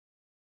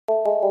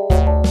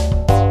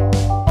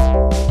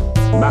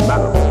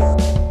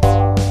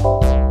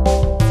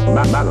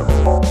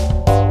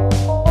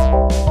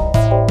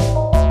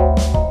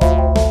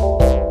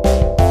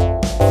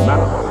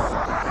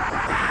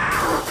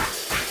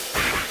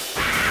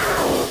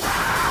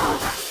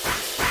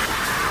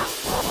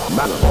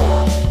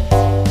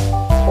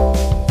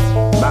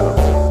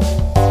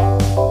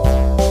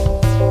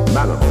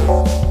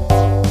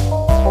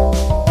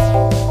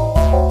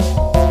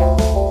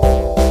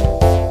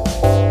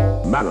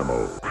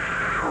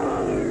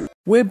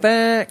We're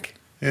back.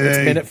 Hey. It's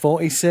minute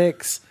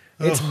 46.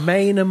 It's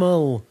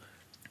Manimal.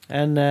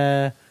 And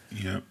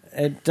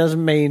it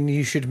doesn't mean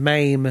you should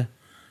maim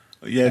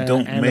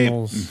don't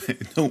animals.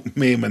 don't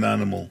maim an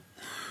animal.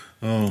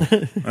 Oh,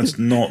 that's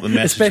not the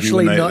message.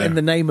 Especially we went out not there. in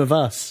the name of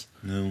us.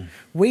 No.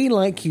 We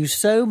like you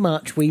so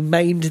much, we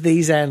maimed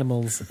these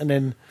animals. And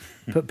then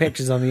put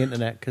pictures on the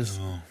internet, because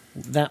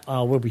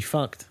we'll be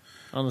fucked,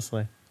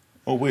 honestly.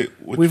 Oh, wait.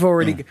 We've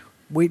already...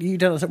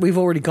 We've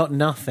already got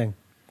nothing.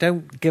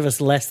 Don't give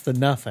us less than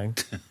nothing.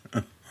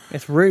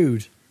 It's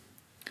rude.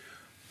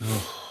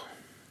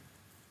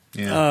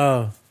 Yeah.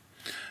 Oh.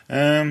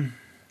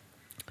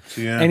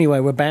 So yeah. Anyway,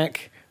 we're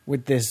back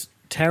with this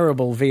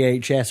terrible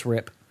VHS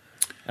rip.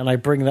 And I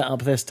bring that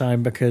up this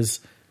time because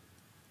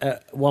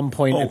at one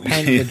point a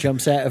panther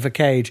jumps out of a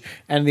cage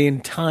and the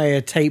entire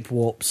tape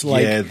warps.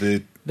 Like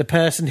the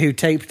person who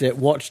taped it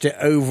watched it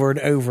over and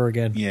over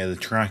again. Yeah, the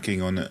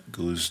tracking on it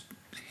goes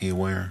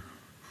haywire.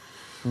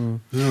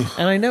 And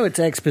I know it's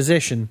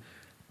exposition,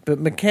 but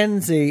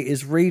Mackenzie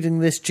is reading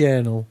this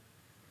journal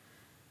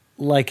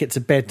like it's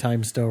a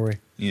bedtime story.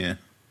 Yeah.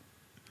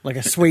 Like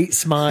a sweet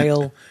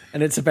smile,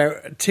 and it's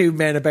about two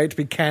men about to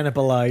be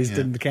cannibalized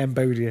in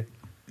Cambodia.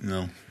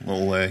 No,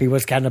 little. He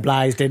was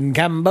cannibalized in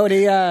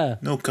Cambodia.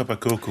 No cup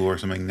of cocoa or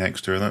something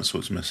next to her. That's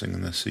what's missing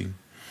in this scene.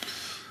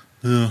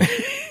 Yeah,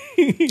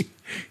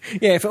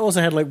 if it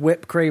also had like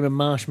whipped cream and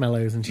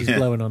marshmallows and she's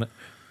blowing on it.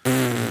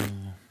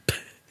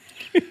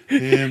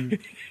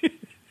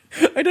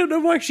 I don't know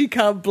why she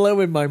can't blow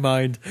in my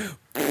mind.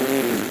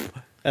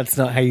 That's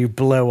not how you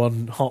blow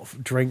on hot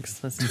drinks.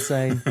 That's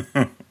insane.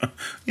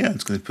 Yeah,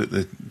 it's going to put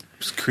the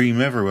cream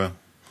everywhere.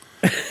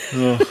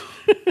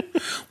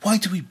 Why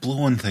do we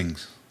blow on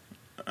things?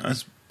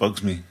 That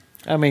bugs me.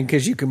 I mean,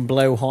 because you can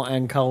blow hot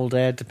and cold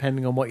air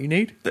depending on what you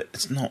need. But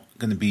it's not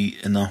going to be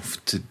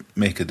enough to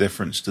make a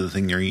difference to the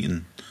thing you're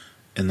eating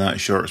in that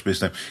short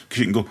space of time. Because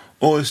you can go,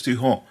 oh, it's too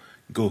hot.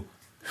 Go,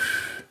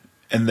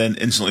 and then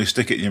instantly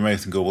stick it in your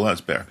mouth and go, well,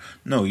 that's better.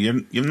 No,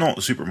 you're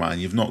not Superman.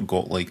 You've not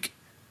got, like,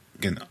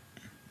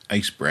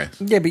 ice breath.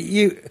 Yeah, but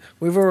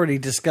we've already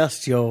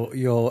discussed your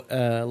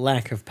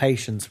lack of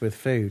patience with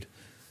food.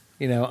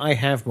 You know, I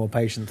have more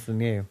patience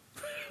than you.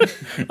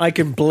 I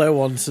can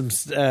blow on some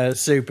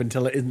soup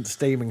until it isn't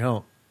steaming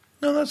hot.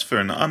 No, that's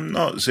fair enough.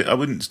 I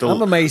wouldn't still...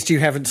 I'm amazed you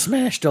haven't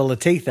smashed all the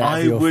teeth out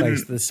of your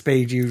face the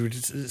speed you would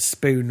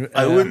spoon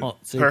I wouldn't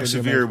hot soup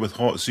persevere with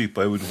hot soup.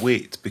 I would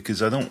wait,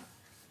 because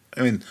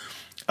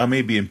I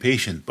may be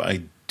impatient, but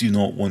I do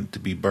not want to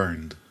be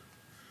burned.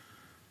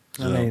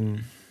 So, I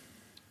mean...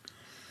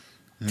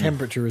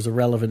 Temperature is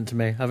irrelevant to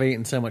me. I've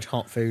eaten so much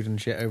hot food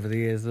and shit over the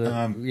years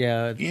that,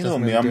 you know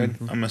me,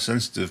 I'm a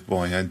sensitive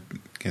boy. I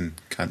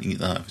can't eat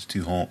that if it's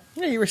too hot.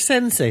 Yeah, you're a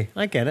sensei.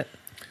 I get it.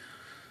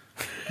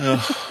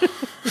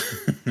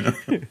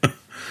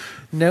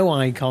 No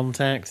eye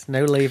contact,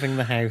 no leaving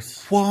the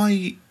house.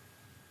 Why?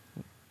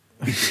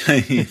 Yeah,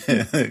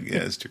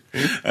 it's true.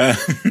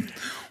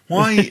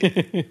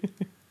 Why,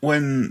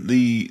 when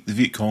the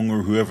Viet Cong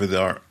or whoever they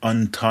are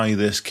untie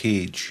this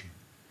cage...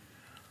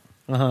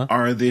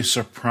 Are they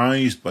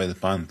surprised by the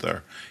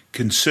panther,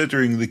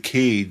 considering the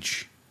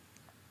cage?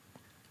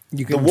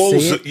 You can the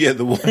walls, see it?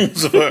 The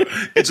walls of it.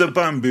 It's a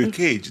bamboo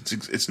cage.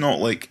 It's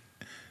not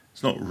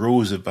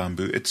rows of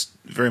bamboo. It's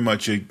very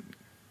much a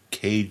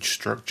cage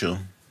structure,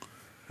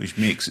 which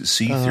makes it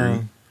see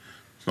through.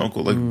 It's not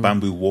got like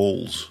bamboo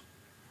walls.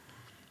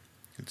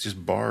 It's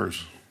just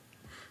bars.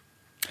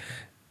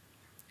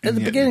 At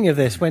the beginning of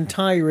this, when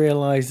Ty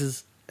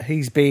realizes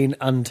he's been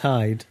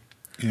untied.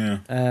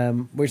 Yeah.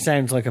 Which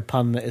sounds like a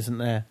pun that isn't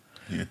there.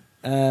 Yeah.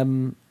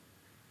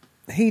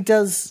 He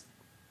does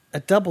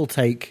a double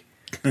take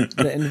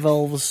that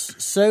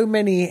involves so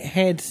many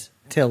head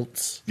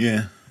tilts.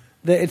 Yeah.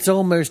 That it's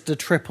almost a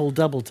triple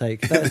double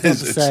take. That's not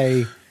to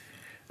say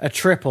a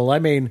triple. I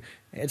mean,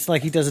 it's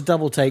like he does a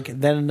double take,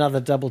 then another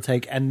double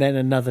take, and then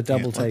another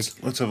double take.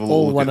 Let's have a little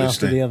all look one at this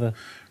after now. the other.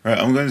 Right,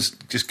 I'm going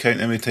to just count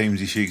how many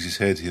times he shakes his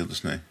head here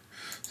just now.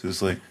 So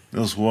it's like,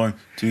 there's 1,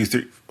 2,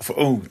 3,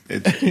 4.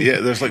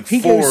 There's like 4. He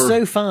goes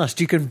so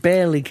fast, you can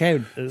barely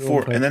count.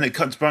 4, and then it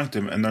cuts back to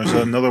him, and there's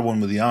another one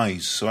with the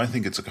eyes, so I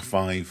think it's like a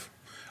 5.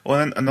 Oh,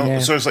 and then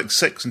another, so it's like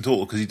 6 in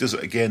total, because he does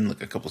it again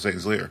like a couple of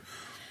seconds later.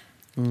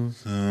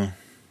 So,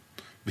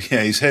 but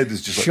yeah, his head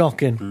is just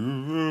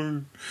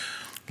shocking.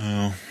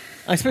 Oh.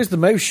 I suppose the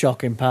most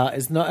shocking part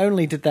is not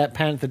only did that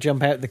panther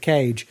jump out the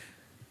cage,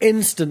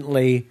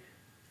 instantly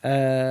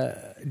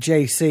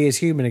JC is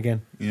human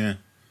again. Yeah.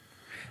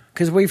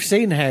 Because we've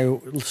seen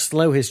how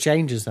slow his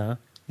changes are.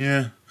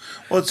 Yeah.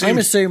 Well, it I'm seems,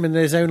 assuming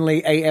there's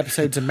only 8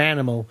 episodes of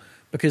Manimal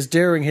because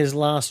during his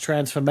last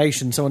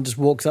transformation, someone just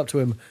walks up to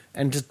him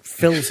and just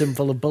fills him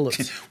full of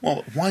bullets.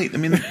 well, why? I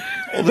mean,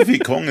 all the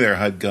Viet Cong there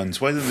had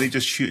guns. Why didn't they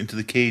just shoot into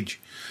the cage?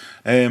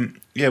 Yeah,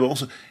 but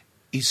also,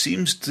 he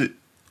seems to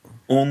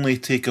only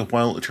take a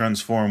while to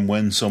transform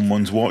when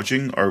someone's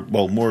watching, or,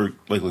 well, more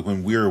likely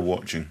when we're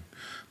watching.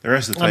 The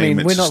rest of the time, I mean,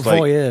 it's we're not just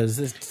like, voyeurs,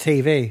 it's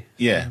TV.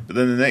 yeah, but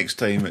then the next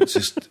time, it's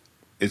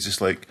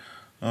just like,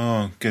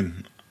 oh,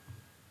 good,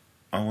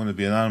 I want to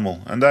be an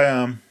animal, and I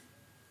am.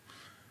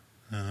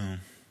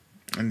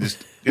 And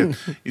just, yeah,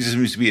 he just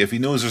seems to be, if he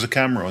knows there's a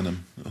camera on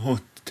him,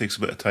 it takes a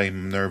bit of time,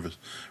 I'm nervous.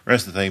 The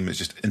rest of the time, it's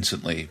just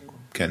instantly,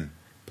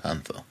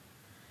 Panther.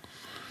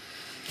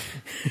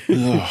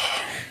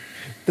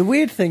 The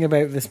weird thing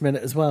about this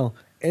minute as well,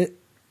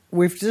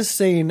 we've just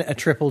seen a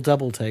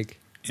triple-double take.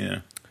 Yeah.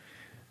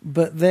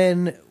 But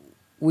then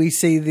we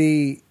see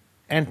the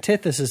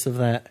antithesis of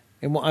that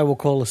in what I will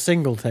call a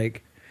single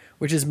take,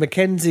 which is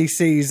Mackenzie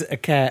sees a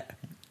cat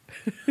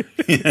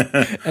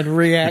and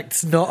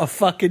reacts not a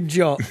fucking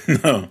jot.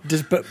 No.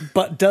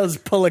 But does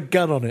pull a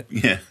gun on it.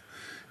 Yeah.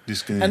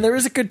 Just gonna... And there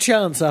is a good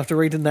chance after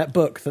reading that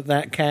book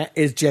that cat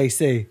is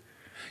JC.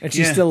 And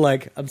she's still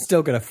like, I'm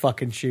still going to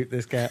fucking shoot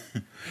this cat.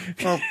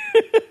 Well,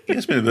 he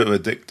has been a bit of a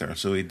dictator,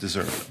 so he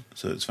deserves it.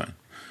 So it's fine.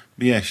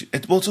 But yeah,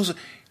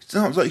 it's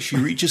not like she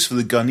reaches for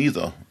the gun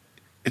either.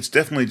 It's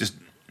definitely just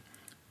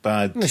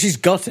bad. No, she's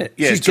got it.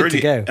 Yeah, she's it's good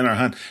already to go. in her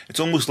hand. It's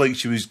almost like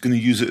she was going to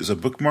use it as a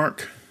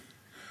bookmark.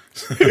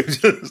 So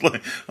it's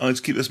like, oh, let's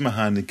keep this in my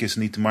hand in case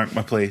I need to mark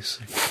my place.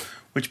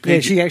 Which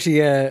page? Yeah, she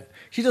actually,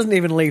 she doesn't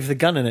even leave the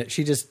gun in it.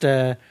 She just,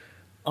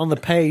 on the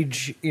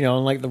page,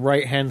 on like the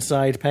right-hand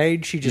side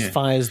page, she just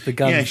fires the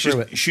gun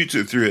through it. Shoots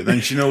it through it.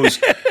 Then she knows,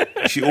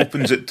 she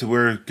opens it to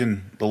where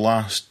the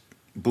last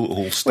bullet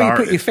hole started. Well,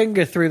 you put your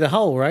finger through the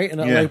hole, right?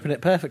 And it'll open it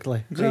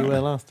perfectly. Exactly. So you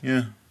will last.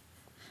 Yeah.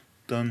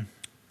 Done.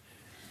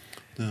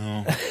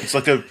 No. It's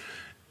like a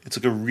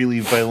really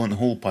violent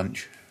hole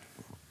punch.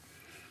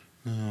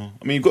 No.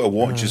 I mean, you've got to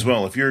watch as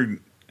well. If you're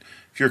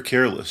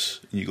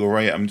careless and you go,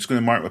 right, I'm just going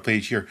to mark my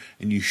page here,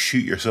 and you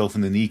shoot yourself in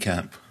the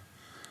kneecap,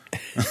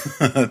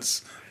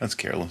 that's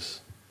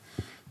careless.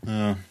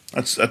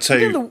 That's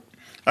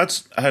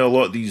how a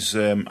lot of these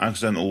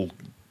accidental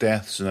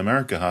deaths in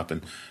America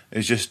happen.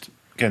 It's just,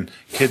 again,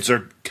 kids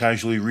are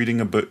casually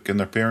reading a book in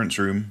their parents'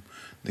 room.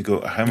 They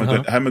go, how am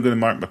I going to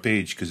mark my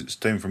page because it's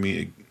time for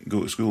me to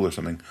go to school or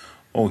something?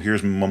 Oh,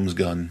 here's my mum's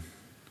gun.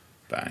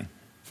 Bang.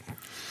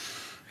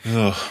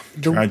 Ugh,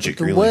 tragic,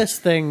 the really.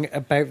 worst thing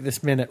about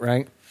this minute,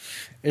 right,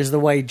 is the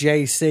way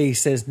JC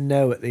says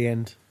no at the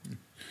end.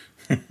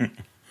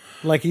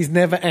 Like he's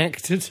never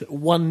acted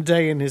one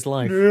day in his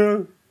life.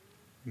 No.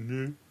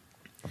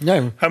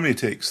 How many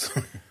takes?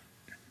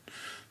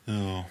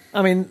 Oh.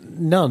 I mean,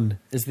 none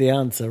is the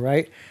answer,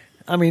 right?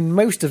 I mean,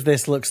 most of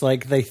this looks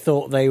like they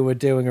thought they were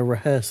doing a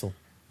rehearsal.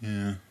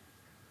 Yeah.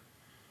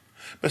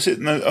 But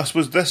now, I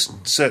suppose this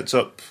sets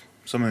up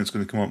something that's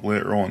going to come up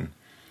later on.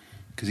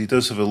 Because he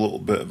does have a little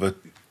bit of a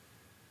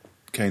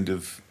kind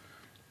of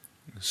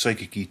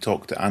psychic-y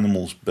talk to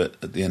animals bit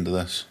at the end of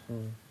this.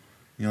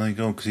 You're like,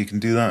 oh, because he can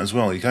do that as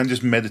well. He can't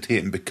just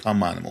meditate and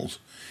become animals.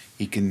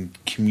 He can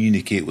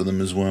communicate with them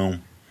as well.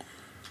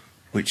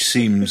 Which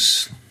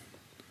seems...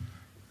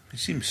 It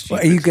seems stupid.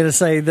 What, are you going to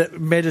say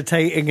that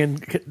meditating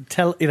and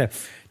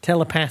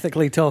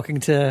telepathically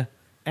talking to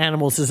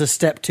animals is a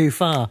step too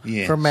far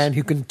for a man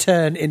who can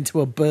turn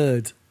into a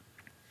bird?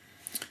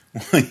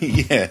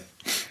 Yeah.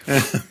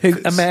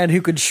 A man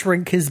who could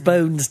shrink his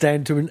bones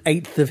down to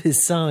 1/8 of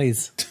his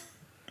size.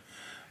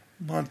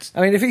 What? I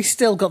mean, if he's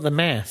still got the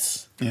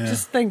mass, Yeah.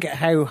 just think at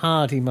how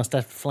hard he must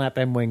have to flap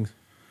them wings.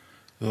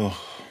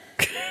 Oh.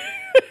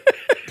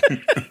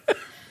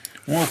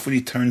 What if when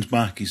he turns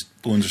back, his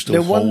bones are still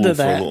No hollow wonder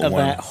for a little while?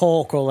 that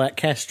hawk or that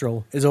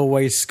kestrel is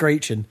always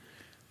screeching.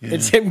 Yeah.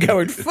 It's him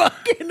going,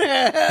 fucking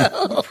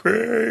hell!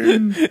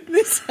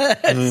 This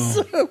hurts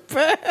so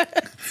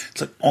bad.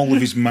 It's like all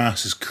of his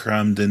mass is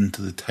crammed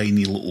into the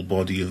tiny little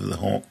body of the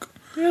hawk.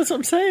 Yeah, that's what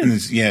I'm saying. And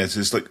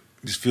it's like,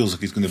 it just feels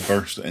like he's going to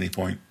burst at any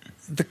point.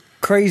 The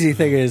crazy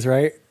thing is,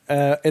 right,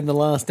 in the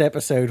last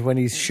episode when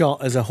he's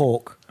shot as a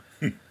hawk,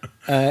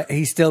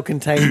 he still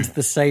contains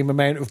the same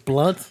amount of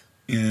blood.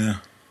 Yeah.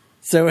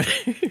 So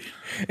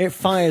it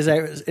fires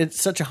out at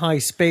such a high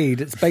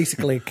speed, it's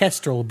basically a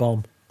kestrel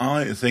bomb.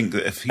 I think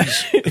that if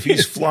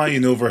he's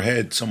flying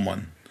overhead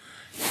someone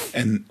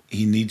and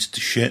he needs to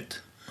shit,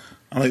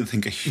 I like to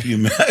think a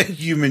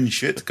human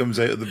shit comes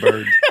out of the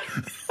bird.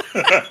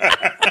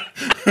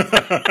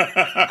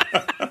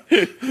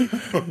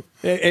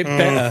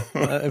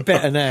 It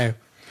better now.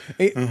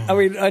 I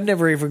mean, I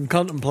never even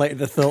contemplated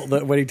the thought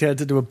that when he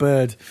turns into a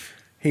bird,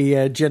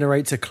 he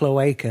generates a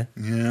cloaca.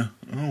 Yeah.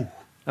 Oh.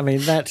 I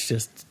mean, that's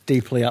just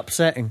deeply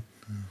upsetting.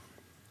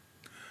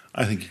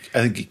 I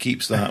think he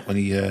keeps that when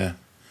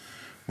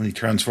he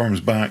transforms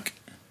back.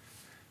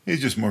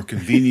 It's just more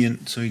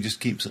convenient, so he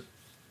just keeps it.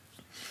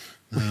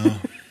 No.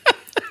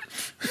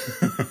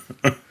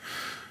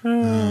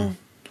 No.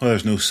 Well,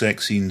 there's no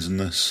sex scenes in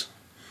this.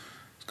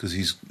 because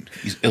he's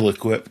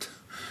ill-equipped.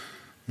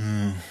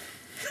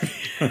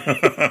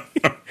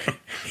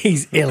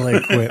 He's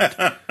ill-equipped.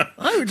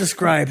 I would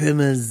describe him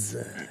as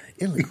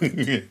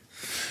ill-equipped.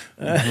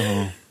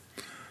 Oh,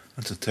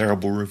 that's a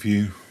terrible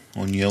review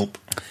on Yelp.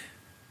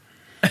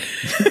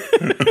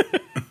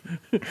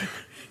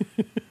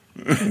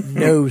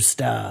 No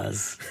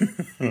stars.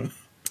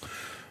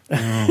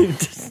 I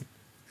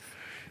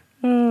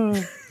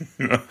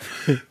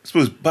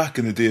suppose back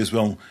in the day as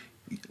well,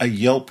 a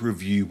Yelp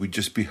review would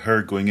just be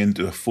her going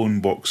into a phone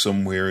box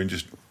somewhere and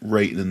just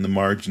writing in the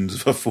margins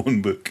of a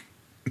phone book.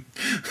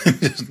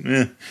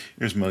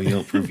 Here's my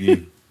Yelp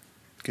review.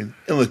 Okay,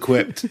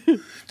 ill-equipped.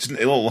 Just a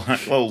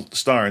little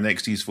star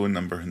next to his phone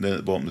number, and then at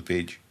the bottom of the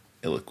page,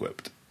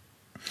 ill-equipped.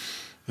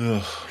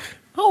 Ugh.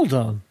 Hold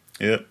on.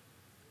 Yep.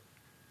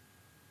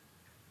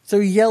 So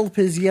Yelp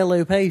is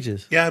Yellow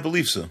Pages? Yeah, I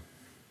believe so.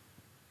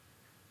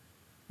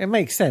 It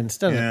makes sense,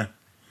 doesn't Yeah. it?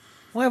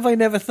 Why have I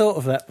never thought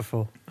of that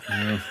before?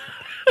 Yeah.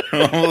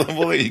 Well,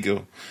 there you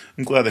go.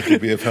 I'm glad I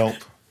could be of help.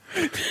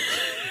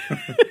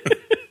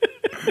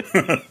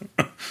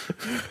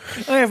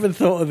 I haven't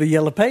thought of the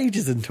Yellow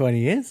Pages in 20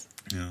 years.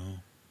 No.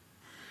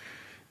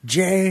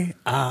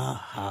 J.R.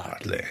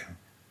 Hartley.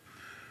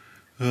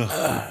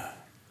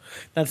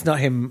 That's not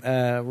him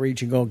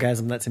reaching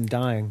orgasm, that's him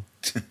dying.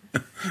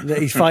 That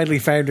he's finally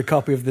found a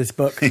copy of this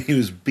book. He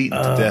was beaten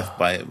to death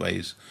by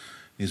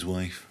his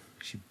wife.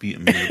 She beat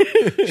him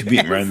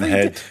around the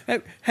head.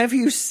 Have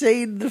you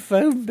seen the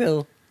phone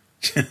bill?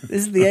 This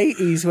is the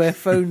 80s where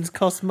phones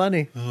cost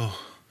money.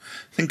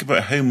 Think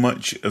about how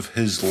much of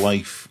his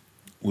life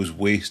was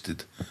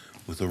wasted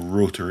with a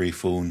rotary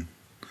phone.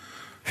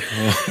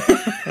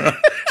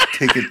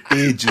 Taking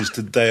ages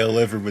to dial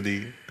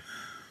everybody.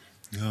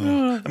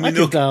 I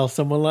could dial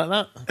someone like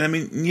that. I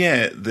mean,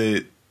 yeah,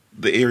 the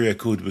area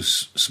code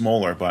was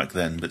smaller back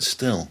then, but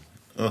still.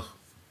 Ugh.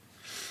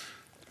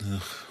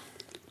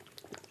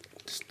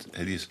 Just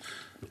hideous.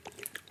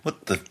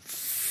 What the...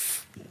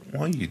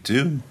 What are you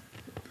doing?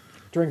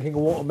 Drinking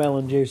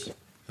watermelon juice.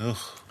 Ugh.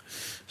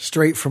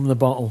 Straight from the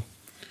bottle.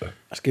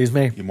 Excuse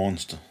me. You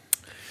monster.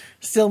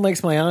 Still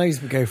makes my eyes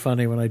go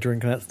funny when I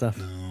drink that stuff.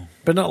 No.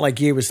 But not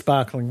like you with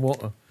sparkling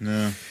water.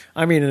 No.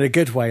 I mean in a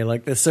good way.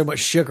 Like there's so much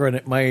sugar in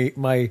it,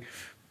 my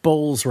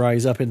balls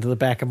rise up into the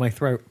back of my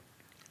throat.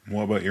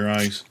 What about your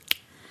eyes?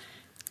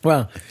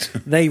 Well,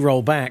 they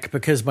roll back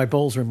because my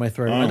balls are in my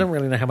throat. Oh. I don't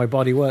really know how my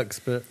body works,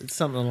 but it's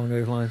something along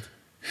those lines.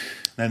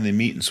 Then they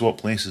meet and swap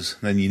places.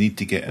 Then you need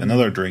to get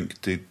another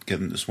drink to get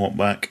them to swap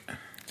back.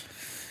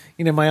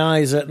 You know, my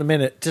eyes at the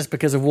minute, just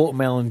because of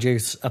watermelon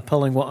juice, are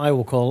pulling what I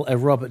will call a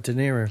Robert De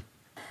Niro.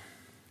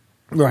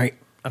 Right.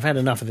 I've had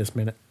enough of this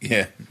minute.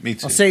 Yeah, me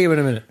too. I'll see you in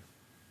a minute.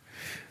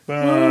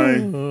 Bye.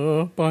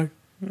 Bye.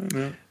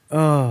 No.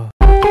 Oh.